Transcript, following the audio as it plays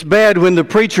It's bad when the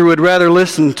preacher would rather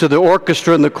listen to the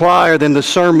orchestra and the choir than the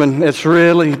sermon. It's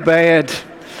really bad.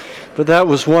 But that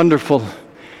was wonderful.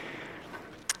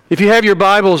 If you have your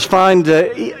Bibles, find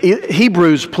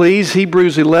Hebrews, please.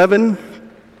 Hebrews 11.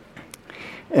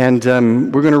 And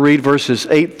we're going to read verses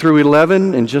 8 through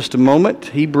 11 in just a moment.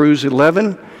 Hebrews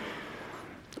 11.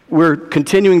 We're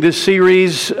continuing this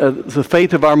series, The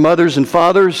Faith of Our Mothers and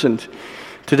Fathers, and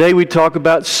today we talk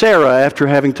about Sarah after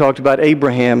having talked about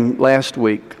Abraham last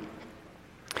week.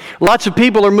 Lots of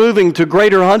people are moving to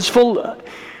Greater Huntsville.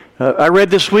 I read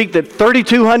this week that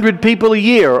 3,200 people a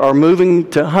year are moving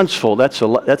to Huntsville. That's a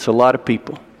lot of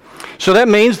people. So that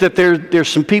means that there's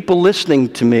some people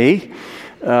listening to me,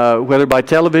 whether by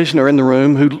television or in the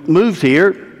room, who moved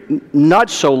here not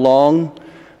so long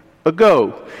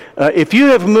ago. If you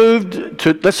have moved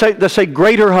to, let's say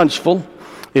Greater Huntsville,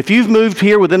 if you've moved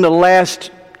here within the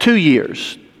last 2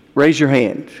 years, raise your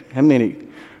hand. How many?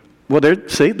 Well,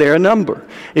 there are a number.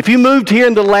 If you moved here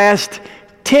in the last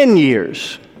 10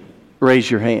 years, raise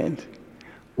your hand.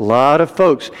 A lot of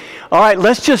folks. All right,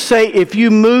 let's just say if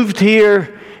you moved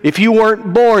here, if you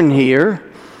weren't born here,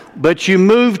 but you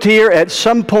moved here at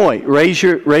some point, raise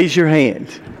your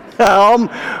hand.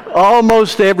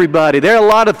 Almost everybody. There are a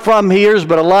lot of from heres,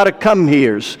 but a lot of come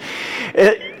heres.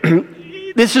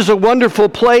 This is a wonderful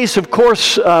place. Of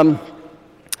course,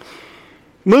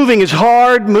 moving is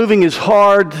hard.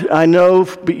 I know.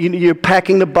 But you're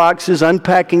packing the boxes,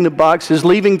 unpacking the boxes,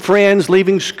 leaving friends,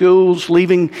 leaving schools,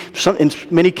 leaving, in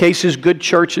many cases, good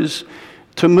churches.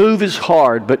 To move is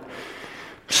hard. But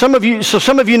some of you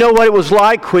know what it was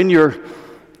like when your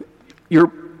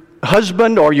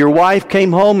husband or your wife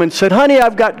came home and said, "Honey,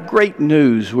 I've got great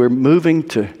news. We're moving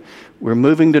to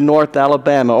North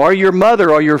Alabama." Or your mother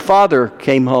or your father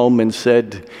came home and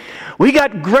said, "We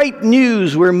got great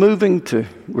news. We're moving to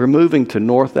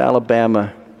North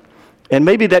Alabama." And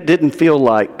maybe that didn't feel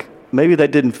like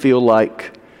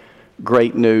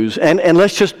great news. And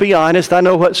let's just be honest. I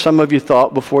know what some of you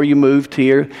thought before you moved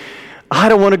here. I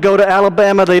don't want to go to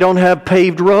Alabama. They don't have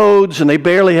paved roads and they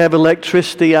barely have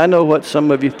electricity. I know what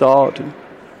some of you thought.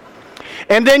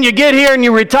 And then you get here and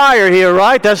you retire here,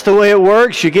 right? That's the way it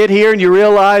works. You get here and you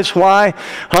realize why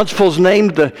Huntsville's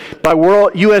named by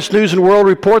U.S. News and World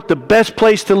Report the best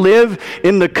place to live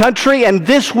in the country. And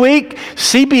this week,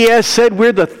 CBS said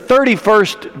we're the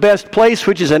 31st best place,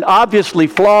 which is an obviously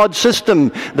flawed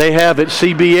system they have at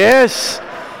CBS.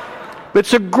 But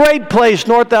it's a great place.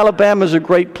 North Alabama is a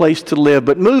great place to live,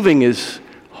 but moving is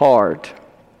hard.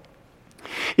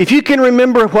 If you can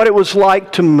remember what it was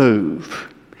like to move,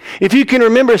 if you can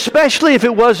remember, especially if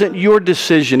it wasn't your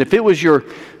decision, if it was your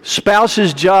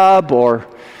spouse's job, or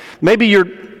maybe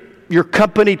your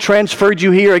company transferred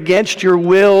you here against your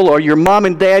will, or your mom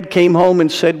and dad came home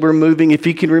and said, "We're moving," if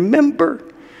you can remember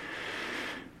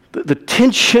the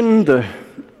tension, the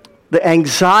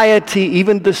anxiety,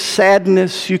 even the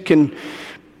sadness, you can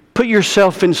put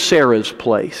yourself in Sarah's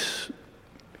place.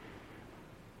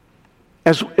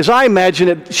 As I imagine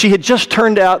it, she had just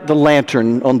turned out the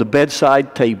lantern on the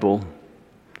bedside table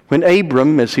when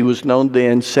Abram, as he was known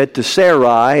then, said to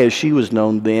Sarai, as she was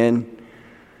known then,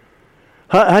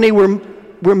 "Honey,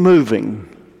 we're moving."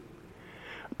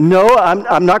 No,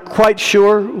 I'm not quite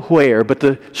sure where, but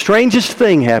the strangest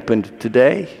thing happened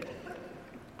today.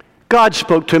 God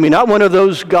spoke to me, not one of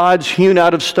those gods hewn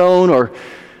out of stone or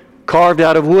carved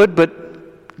out of wood, but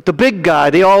the big guy,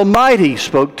 the Almighty,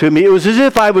 spoke to me. It was as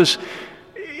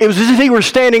if he were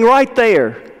standing right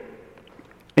there.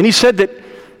 And he said that,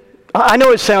 I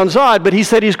know it sounds odd, but he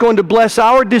said he's going to bless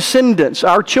our descendants,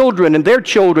 our children and their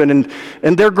children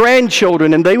and their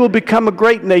grandchildren, and they will become a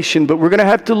great nation, but we're going to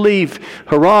have to leave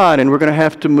Haran and we're going to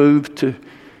have to move to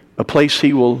a place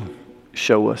he will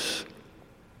show us.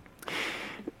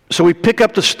 So we pick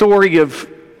up the story of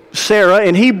Sarah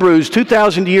in Hebrews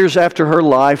 2,000 years after her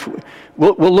life.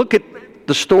 We'll look at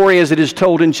the story as it is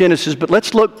told in Genesis, but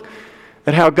let's look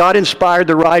at how God inspired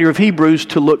the writer of Hebrews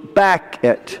to look back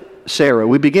at Sarah.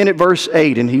 We begin at verse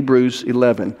 8 in Hebrews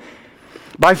 11.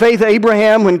 By faith,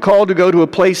 Abraham, when called to go to a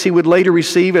place he would later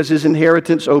receive as his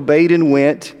inheritance, obeyed and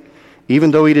went,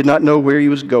 even though he did not know where he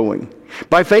was going.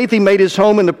 By faith, he made his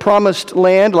home in the promised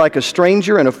land like a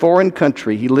stranger in a foreign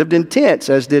country. He lived in tents,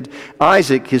 as did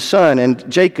Isaac, his son, and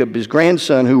Jacob, his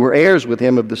grandson, who were heirs with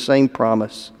him of the same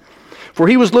promise. For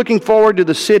he was looking forward to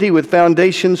the city with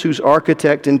foundations, whose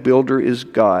architect and builder is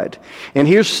God. And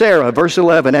here's Sarah, verse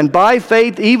 11. And by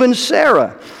faith, even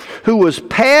Sarah, who was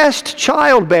past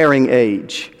childbearing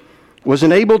age, was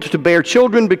enabled to bear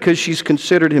children because she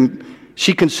considered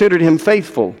him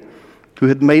faithful, who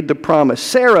had made the promise.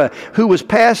 Sarah, who was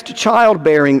past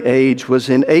childbearing age, was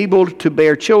enabled to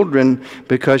bear children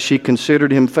because she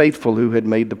considered him faithful who had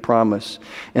made the promise.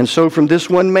 And so from this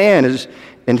one man,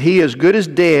 and he as good as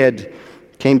dead,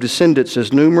 came descendants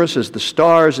as numerous as the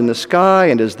stars in the sky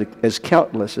and as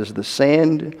countless as the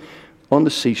sand on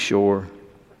the seashore.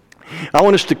 I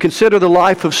want us to consider the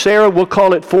life of Sarah. We'll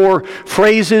call it 4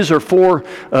 phrases or 4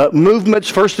 movements.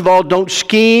 First of all, don't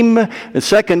scheme. And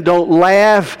second, don't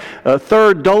laugh.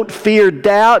 Third, don't fear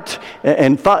doubt.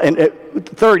 And third,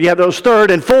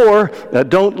 third and 4,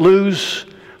 don't lose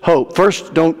hope.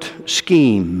 First, don't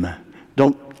scheme.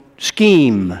 Don't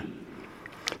scheme.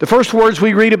 The first words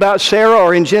we read about Sarah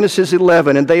are in Genesis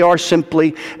 11, and they are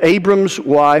simply, Abram's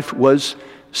wife was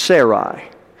Sarai.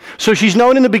 So she's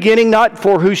known in the beginning not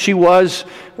for who she was,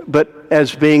 but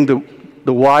as being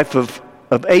the wife of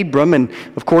Abram. And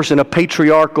of course, in a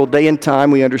patriarchal day and time,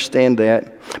 we understand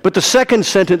that. But the second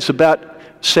sentence about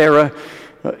Sarah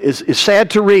is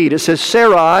sad to read. It says,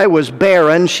 Sarai was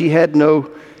barren, she had no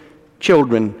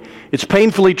children. It's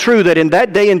painfully true that in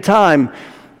that day and time,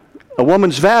 a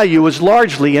woman's value was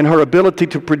largely in her ability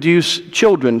to produce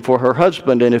children for her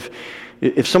husband. And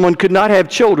if someone could not have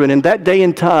children in that day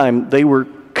and time, they were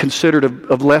considered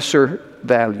of lesser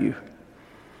value.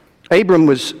 Abram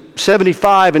was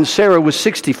 75 and Sarah was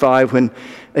 65 when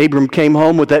Abram came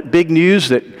home with that big news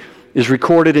that is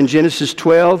recorded in Genesis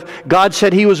 12. God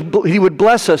said he would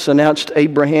bless us, announced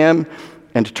Abraham,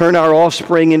 and to turn our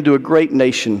offspring into a great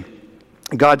nation.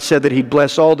 God said that he'd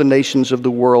bless all the nations of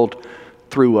the world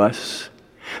through us.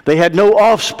 They had no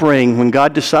offspring when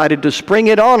God decided to spring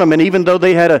it on them. And even though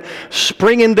they had a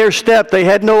spring in their step, they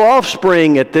had no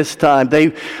offspring at this time.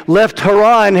 They left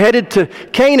Haran, headed to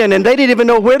Canaan, and they didn't even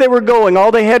know where they were going.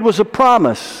 All they had was a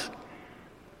promise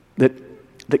that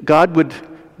God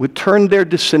would turn their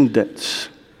descendants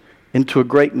into a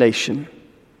great nation.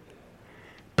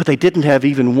 But they didn't have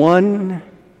even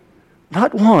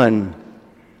not one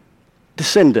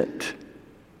descendant.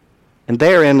 And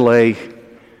therein lay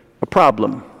a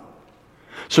problem.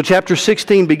 So chapter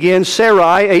 16 begins,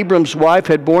 Sarai, Abram's wife,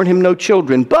 had borne him no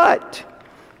children, but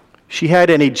she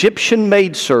had an Egyptian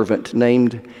maidservant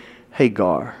named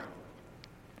Hagar.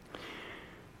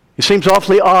 It seems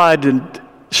awfully odd and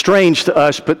strange to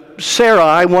us, but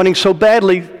Sarai, wanting so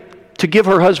badly to give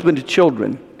her husband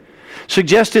children,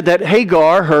 suggested that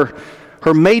Hagar,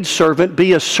 her maidservant,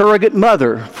 be a surrogate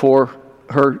mother for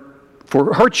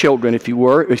her children, if you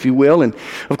will. And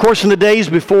of course, in the days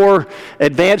before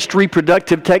advanced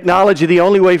reproductive technology, the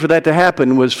only way for that to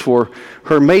happen was for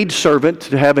her maidservant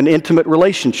to have an intimate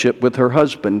relationship with her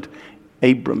husband,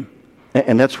 Abram.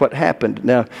 And that's what happened.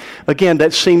 Now, again,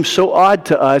 that seems so odd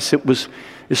to us. It's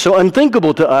so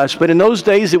unthinkable to us, but in those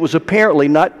days it was apparently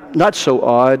not so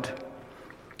odd.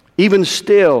 Even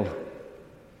still,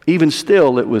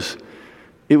 it was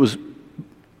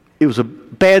a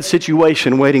bad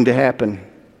situation waiting to happen.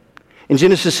 In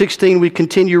Genesis 16, we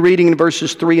continue reading in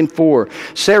verses 3 and 4.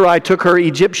 Sarai took her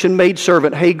Egyptian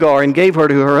maidservant Hagar and gave her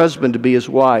to her husband to be his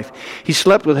wife. He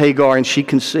slept with Hagar and she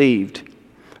conceived.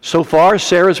 So far,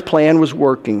 Sarah's plan was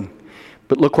working.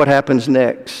 But look what happens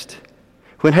next.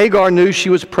 When Hagar knew she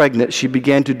was pregnant, she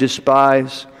began to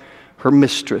despise her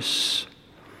mistress.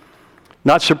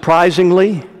 Not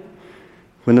surprisingly,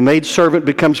 when the maidservant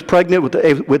becomes pregnant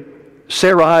with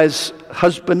Sarai's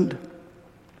husband,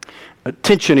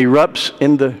 tension erupts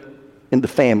in the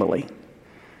family.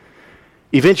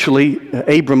 Eventually,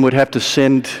 Abram would have to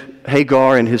send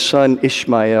Hagar and his son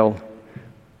Ishmael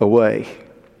away.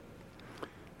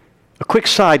 A quick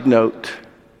side note.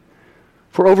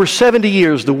 For over 70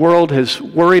 years, the world has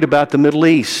worried about the Middle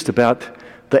East, about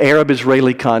the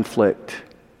Arab-Israeli conflict.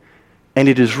 And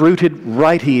it is rooted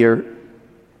right here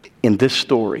in this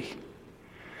story.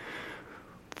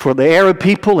 For the Arab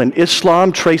people and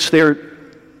Islam trace their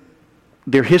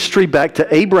history back to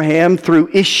Abraham through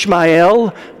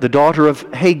Ishmael, the daughter of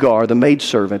Hagar, the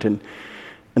maidservant. And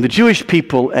the Jewish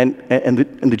people and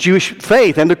the Jewish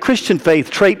faith and the Christian faith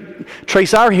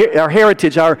trace our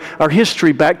heritage, our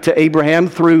history back to Abraham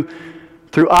through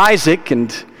Isaac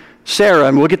and Sarah.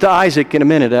 And we'll get to Isaac in a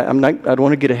minute. I don't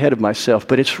want to get ahead of myself,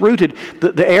 but it's rooted,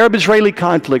 the Arab-Israeli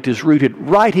conflict is rooted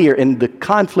right here in the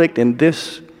conflict in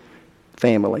this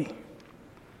family.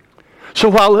 So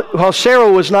while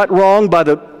Sarah was not wrong by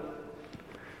the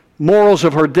morals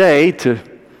of her day to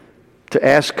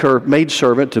ask her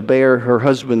maidservant to bear her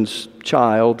husband's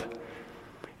child,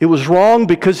 it was wrong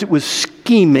because it was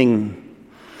scheming.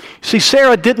 See,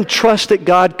 Sarah didn't trust that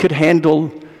God could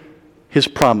handle his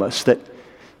promise, that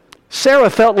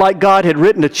Sarah felt like God had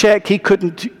written a check he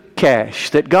couldn't cash,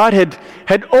 that God had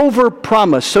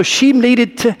overpromised, so she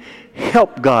needed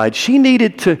help God. She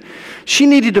needed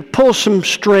to pull some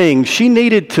strings. She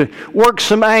needed to work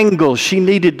some angles. She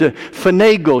needed to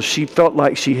finagle. She felt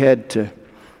like she had to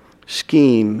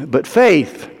scheme. But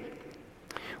faith,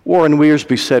 Warren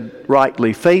Wiersbe said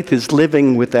rightly, faith is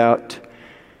living without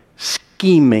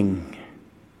scheming.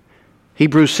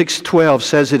 Hebrews 6:12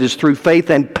 says it is through faith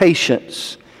and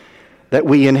patience that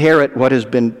we inherit what has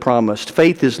been promised.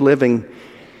 Faith is living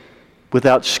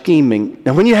without scheming.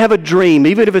 Now, when you have a dream,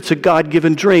 even if it's a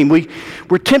God-given dream,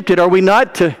 we're tempted, are we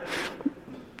not,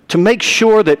 to make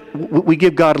sure that we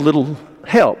give God a little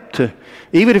help,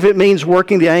 even if it means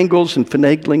working the angles and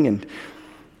finagling. And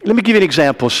let me give you an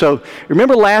example. So,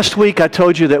 remember last week I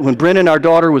told you that when Brennan, our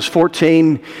daughter, was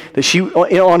 14, that she,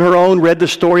 on her own, read the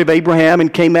story of Abraham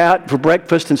and came out for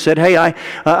breakfast and said, hey,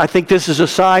 I think this is a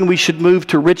sign we should move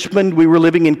to Richmond. We were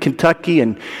living in Kentucky,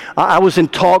 and I was in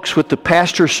talks with the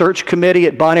pastor search committee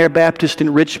at Bon Air Baptist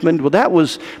in Richmond. Well, that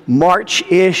was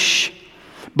March-ish.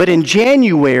 But in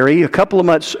January, a couple of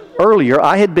months earlier,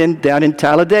 I had been down in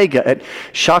Talladega at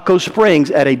Chaco Springs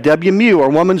at a WMU, or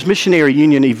Women's Missionary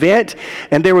Union event,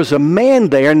 and there was a man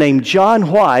there named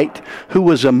John White who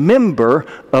was a member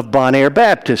of Bon Air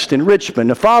Baptist in Richmond.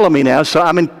 Now follow me now. So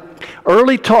I'm in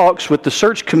early talks with the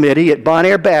search committee at Bon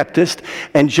Air Baptist,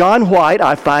 and John White,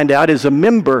 I find out, is a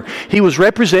member. He was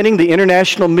representing the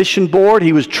International Mission Board.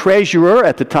 He was treasurer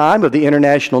at the time of the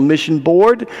International Mission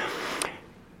Board.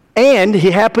 And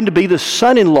he happened to be the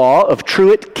son-in-law of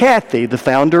Truett Cathy, the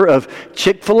founder of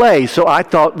Chick-fil-A. So I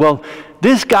thought, well,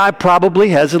 this guy probably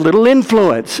has a little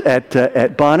influence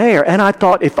at Bon Air. And I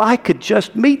thought, if I could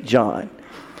just meet John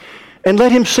and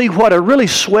let him see what a really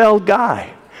swell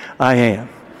guy I am,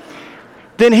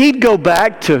 then he'd go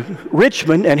back to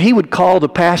Richmond and he would call the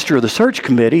pastor of the search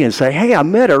committee and say, hey, I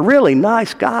met a really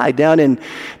nice guy down in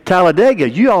Talladega.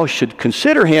 You all should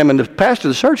consider him. And the pastor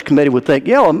of the search committee would think,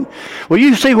 yeah, well,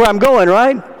 you see where I'm going,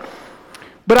 right?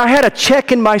 But I had a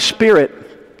check in my spirit.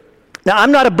 Now,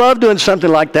 I'm not above doing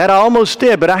something like that. I almost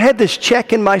did. But I had this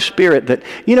check in my spirit that,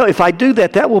 if I do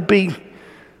that, that will be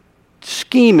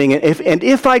scheming. And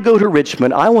if I go to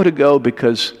Richmond, I want to go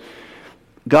because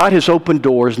God has opened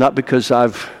doors, not because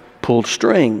I've pulled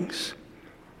strings.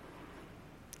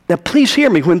 Now, please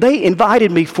hear me. When they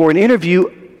invited me for an interview,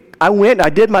 I went and I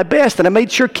did my best, and I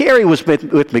made sure Carrie was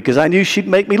with me because I knew she'd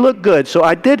make me look good. So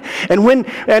I did, and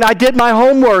I did my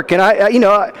homework, and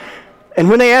and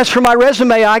when they asked for my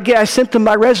resume, I sent them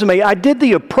my resume. I did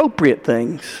the appropriate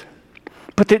things.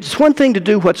 But it's one thing to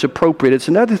do what's appropriate. It's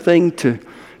another thing to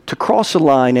cross a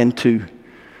line and to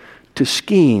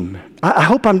scheme. I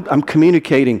hope I'm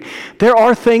communicating. There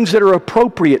are things that are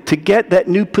appropriate to get that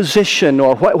new position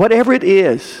or whatever it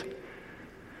is.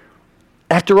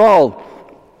 After all,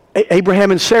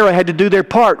 Abraham and Sarah had to do their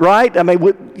part, right? I mean,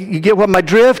 you get what my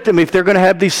drift? I mean, if they're going to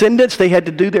have descendants, they had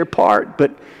to do their part.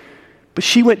 But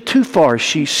she went too far.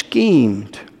 She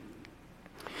schemed.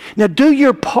 Now, do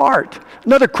your part.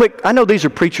 Another quick, I know these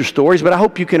are preacher stories, but I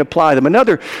hope you can apply them.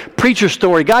 Another preacher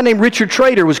story, a guy named Richard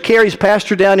Trader was Carrie's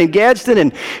pastor down in Gadsden,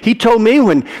 and he told me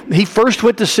when he first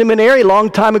went to seminary a long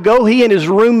time ago, he and his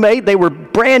roommate, they were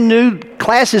brand new,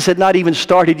 classes had not even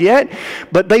started yet,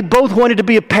 but they both wanted to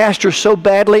be a pastor so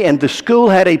badly, and the school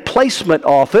had a placement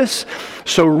office.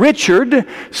 So Richard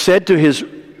said to his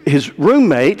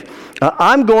roommate,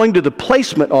 I'm going to the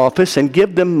placement office and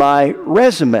give them my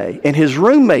resume. And his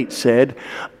roommate said,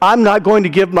 I'm not going to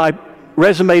give my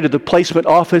resume to the placement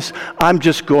office. I'm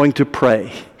just going to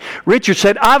pray. Richard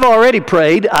said, I've already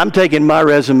prayed. I'm taking my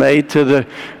resume to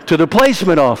the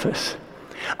placement office.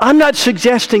 I'm not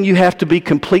suggesting you have to be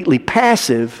completely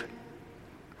passive.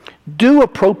 Do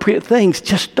appropriate things.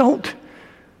 Just don't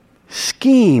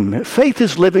scheme. Faith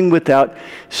is living without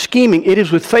scheming. It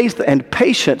is with faith and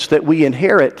patience that we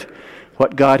inherit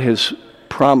what God has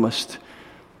promised.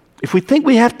 If we think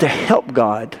we have to help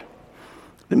God,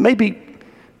 then maybe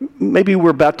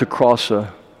we're about to cross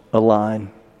a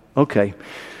line. Okay,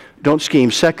 don't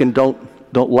scheme. Second, don't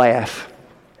laugh.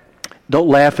 Don't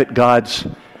laugh at God's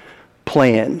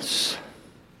plans.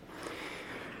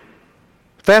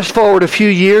 Fast forward a few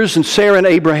years, and Sarah and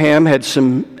Abraham had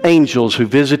some angels who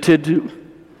visited.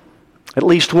 At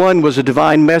least one was a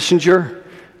divine messenger,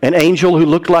 an angel who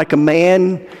looked like a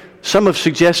man. Some have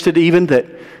suggested even that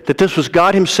this was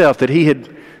God himself, that he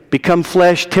had become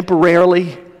flesh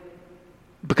temporarily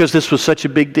because this was such a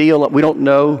big deal. We don't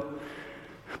know.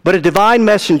 But a divine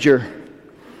messenger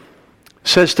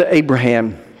says to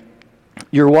Abraham,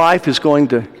 your wife is going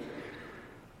to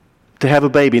have a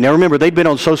baby. Now remember, they've been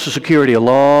on Social Security a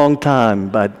long time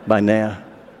by now.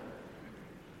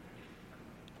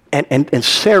 And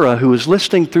Sarah, who was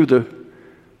listening through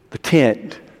the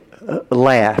tent,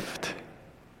 laughed.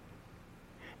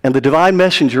 And the divine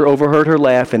messenger overheard her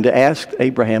laugh and asked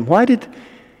Abraham, why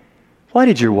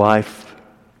did your wife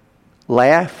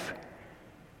laugh?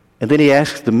 And then he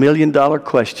asked the million-dollar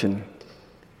question,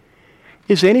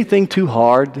 is anything too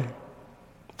hard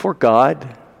for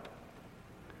God?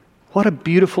 What a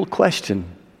beautiful question.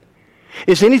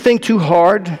 Is anything too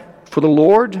hard for the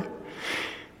Lord?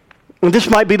 And this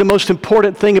might be the most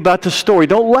important thing about the story.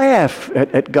 Don't laugh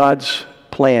at God's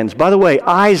plans. By the way,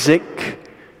 Isaac,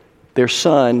 their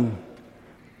son,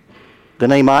 the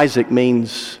name Isaac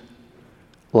means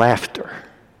laughter.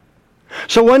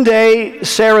 So one day,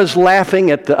 Sarah's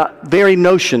laughing at the very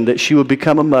notion that she would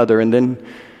become a mother, and then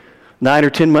 9 or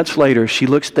 10 months later, she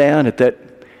looks down at that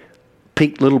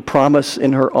pink little promise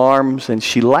in her arms, and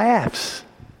she laughs.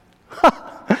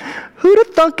 Who'd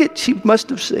have thunk it, she must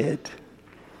have said.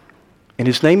 And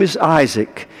his name is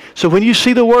Isaac. So when you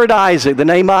see the word Isaac, the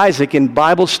name Isaac in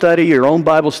Bible study, your own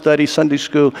Bible study, Sunday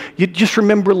school, you just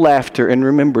remember laughter. And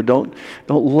remember, don't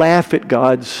laugh at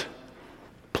God's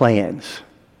plans.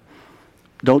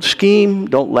 Don't scheme,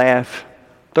 don't laugh.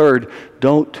 Third,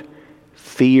 don't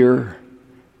fear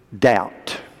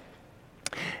doubt.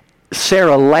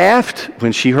 Sarah laughed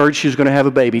when she heard she was going to have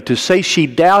a baby. To say she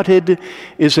doubted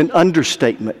is an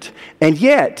understatement. And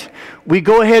yet, we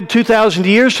go ahead 2,000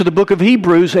 years to the book of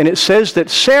Hebrews, and it says that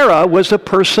Sarah was a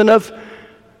person of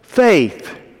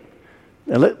faith.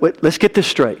 Now, let's get this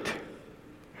straight.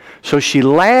 So she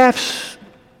laughs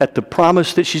at the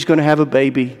promise that she's going to have a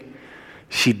baby.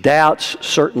 She doubts,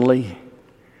 certainly.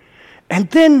 And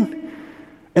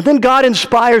then God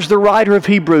inspires the writer of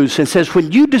Hebrews and says,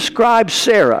 when you describe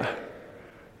Sarah,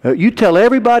 you tell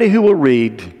everybody who will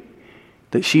read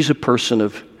that she's a person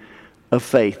of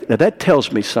faith. Now that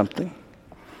tells me something.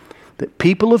 That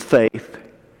people of faith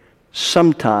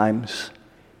sometimes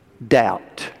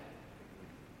doubt.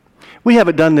 We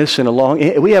haven't done this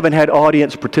we haven't had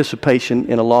audience participation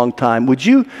in a long time. Would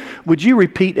you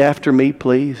repeat after me,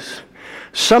 please?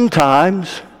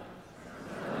 Sometimes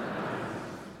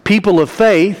people of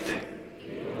faith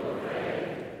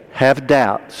have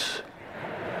doubts.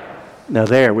 Now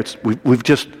there, we've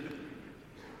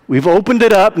opened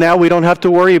it up. Now we don't have to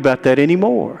worry about that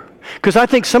anymore. Because I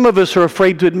think some of us are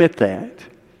afraid to admit that.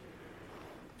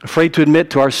 Afraid to admit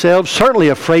to ourselves, certainly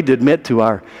afraid to admit to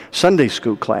our Sunday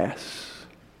school class.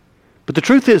 But the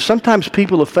truth is, sometimes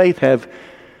people of faith have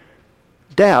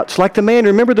doubts. Like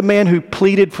remember the man who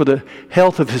pleaded for the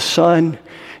health of his son?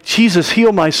 Jesus,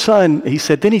 heal my son.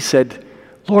 Then he said,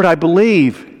 Lord, I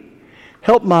believe.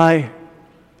 Help my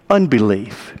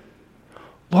unbelief.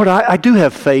 Lord, I do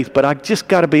have faith, but I just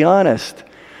got to be honest.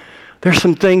 There's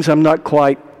some things I'm not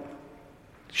quite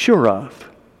sure of.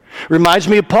 Reminds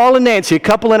me of Paul and Nancy, a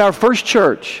couple in our first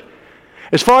church.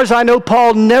 As far as I know,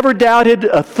 Paul never doubted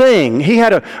a thing. He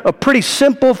had a pretty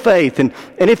simple faith. And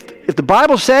if the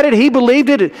Bible said it, he believed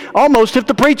it. Almost if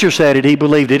the preacher said it, he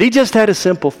believed it. He just had a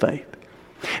simple faith.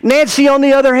 Nancy, on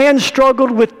the other hand,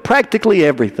 struggled with practically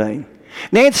everything.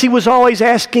 Nancy was always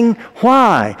asking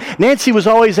why. Nancy was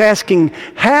always asking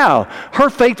how. Her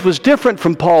faith was different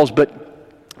from Paul's, but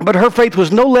her faith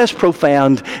was no less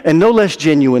profound and no less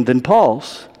genuine than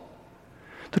Paul's.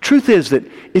 The truth is that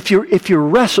if you're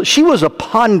restless, she was a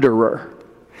ponderer.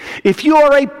 If you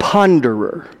are a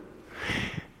ponderer,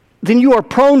 then you are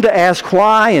prone to ask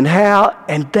why and how,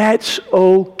 and that's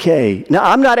okay. Now,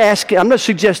 I'm not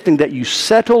suggesting that you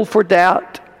settle for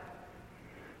doubt,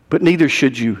 but neither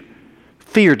should you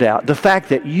fear doubt. The fact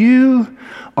that you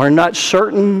are not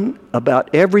certain about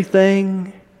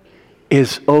everything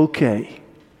is okay.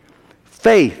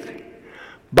 Faith,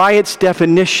 by its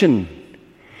definition,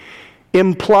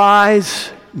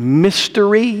 implies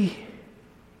mystery.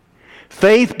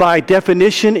 Faith, by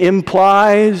definition,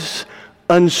 implies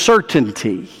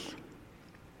uncertainty.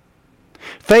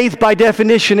 Faith, by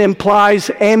definition, implies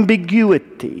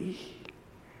ambiguity.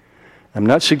 I'm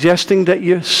not suggesting that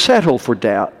you settle for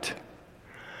doubt.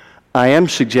 I am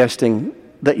suggesting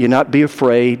that you not be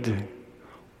afraid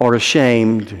or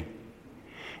ashamed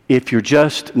if you're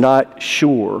just not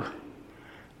sure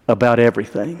about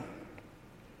everything.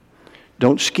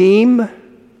 Don't scheme.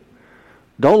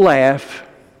 Don't laugh.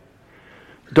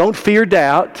 Don't fear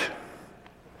doubt.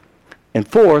 And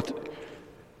fourth,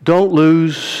 don't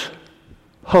lose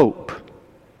hope.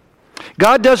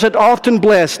 God doesn't often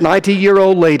bless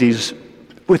 90-year-old ladies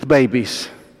with babies.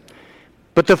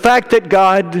 But the fact that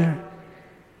God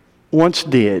once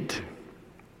did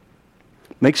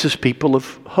makes us people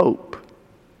of hope.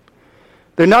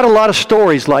 There are not a lot of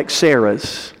stories like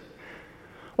Sarah's,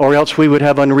 or else we would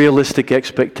have unrealistic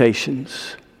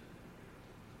expectations.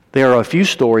 There are a few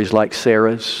stories like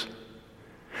Sarah's,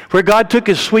 where God took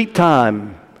his sweet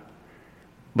time,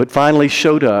 but finally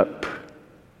showed up,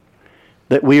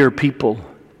 that we are people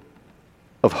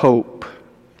of hope.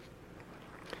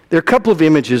 There are a couple of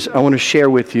images I want to share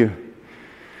with you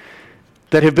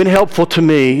that have been helpful to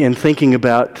me in thinking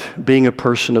about being a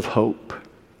person of hope.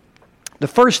 The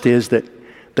first is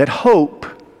that hope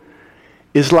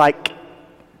is like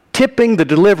tipping the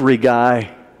delivery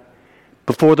guy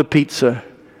before the pizza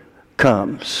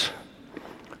comes.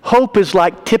 Hope is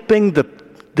like tipping the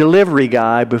delivery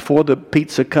guy before the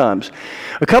pizza comes.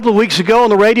 A couple of weeks ago on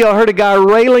the radio, I heard a guy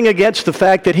railing against the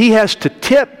fact that he has to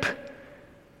tip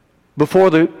before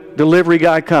the delivery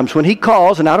guy comes. When he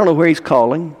calls, and I don't know where he's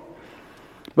calling,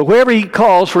 but wherever he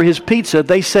calls for his pizza,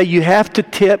 they say you have to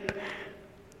tip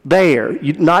there,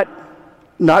 not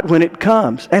when it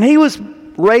comes. And he was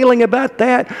railing about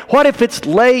that. What if it's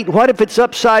late? What if it's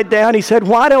upside down? He said,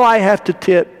 why do I have to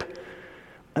tip?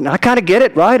 And I kind of get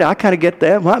it, right? I kind of get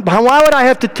that. Why would I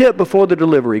have to tip before the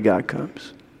delivery guy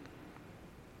comes?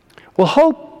 Well,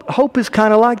 hope is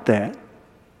kind of like that.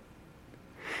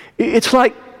 It's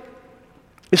like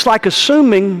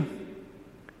assuming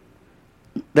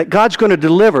that God's going to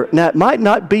deliver. Now, it might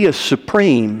not be a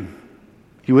supreme.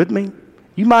 You with me?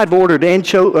 You might have ordered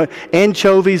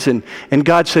anchovies, and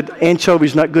God said,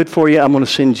 anchovies not good for you. I'm going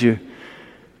to send you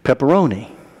pepperoni.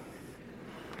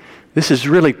 This is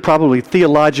really probably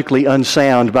theologically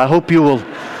unsound, but I hope you will.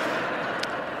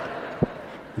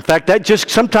 In fact,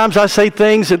 sometimes I say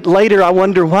things that later I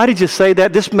wonder, why did you say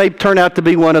that? This may turn out to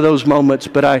be one of those moments,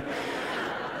 but I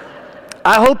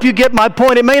hope you get my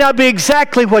point. It may not be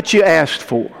exactly what you asked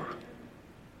for,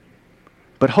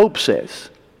 but hope says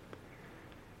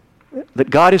that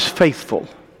God is faithful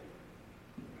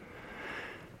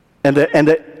and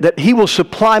that he will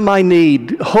supply my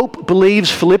need. Hope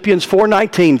believes Philippians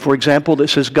 4:19, for example, that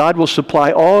says God will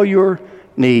supply all your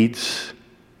needs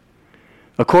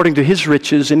according to his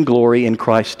riches in glory in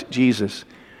Christ Jesus.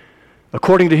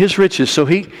 According to his riches. So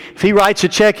if he writes a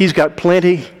check, he's got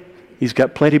plenty. He's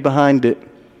got plenty behind it.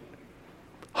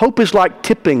 Hope is like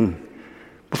tipping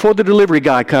before the delivery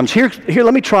guy comes. Here,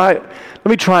 let me try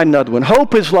another one.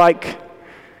 Hope is like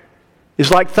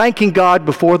thanking God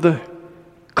before the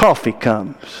coffee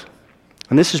comes.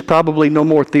 And this is probably no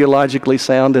more theologically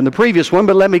sound than the previous one,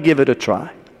 but let me give it a try.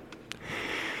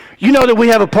 You know that we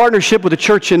have a partnership with a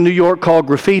church in New York called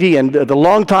Graffiti, and the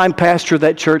longtime pastor of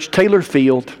that church, Taylor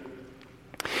Field,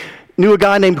 knew a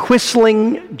guy named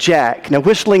Whistling Jack. Now,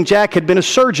 Whistling Jack had been a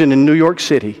surgeon in New York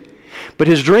City, but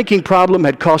his drinking problem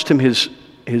had cost him his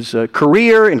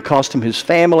career and cost him his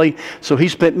family, so he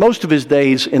spent most of his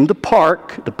days in the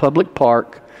park, the public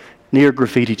park, near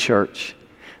Graffiti Church.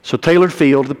 So Taylor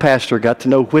Field, the pastor, got to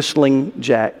know Whistling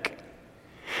Jack.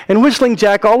 And Whistling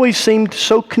Jack always seemed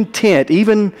so content,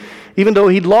 even though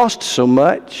he'd lost so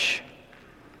much.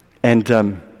 And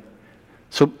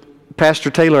so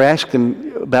Pastor Taylor asked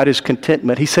him about his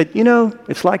contentment. He said,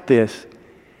 it's like this.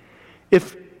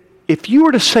 If you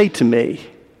were to say to me,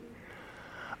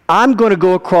 I'm going to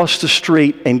go across the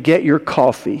street and get your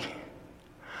coffee,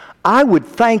 I would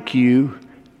thank you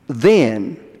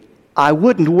then. I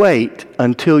wouldn't wait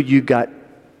until you got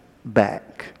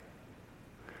back.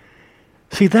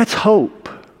 See, that's hope.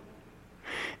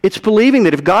 It's believing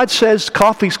that if God says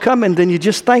coffee's coming, then you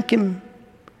just thank him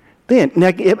then. Now,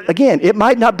 again, it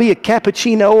might not be a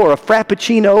cappuccino or a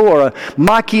frappuccino or a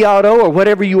macchiato or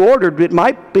whatever you ordered. It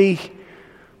might be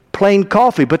plain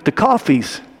coffee, but the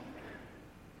coffee's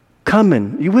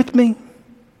coming. You with me?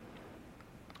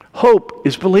 Hope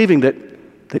is believing that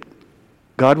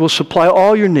God will supply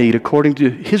all your need according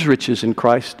to his riches in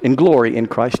Christ, in glory in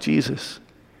Christ Jesus.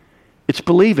 It's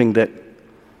believing that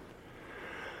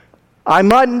I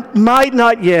might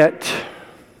not yet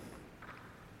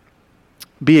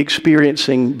be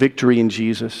experiencing victory in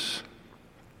Jesus,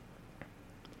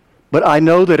 but I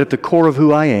know that at the core of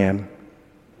who I am,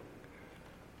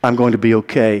 I'm going to be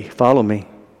okay. Follow me.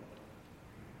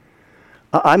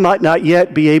 I might not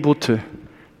yet be able to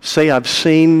say I've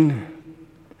seen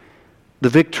the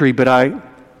victory, but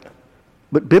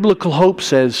biblical hope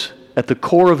says at the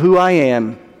core of who I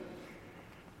am,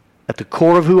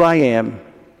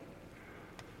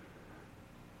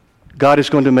 God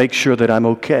is going to make sure that I'm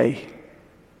okay.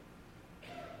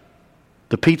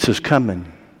 The pizza's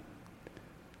coming.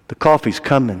 The coffee's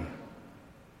coming.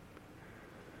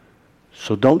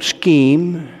 So don't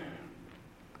scheme,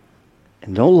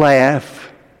 and don't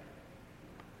laugh,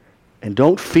 and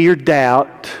don't fear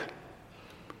doubt.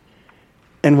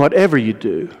 And whatever you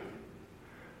do,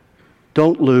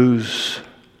 don't lose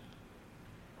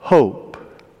hope.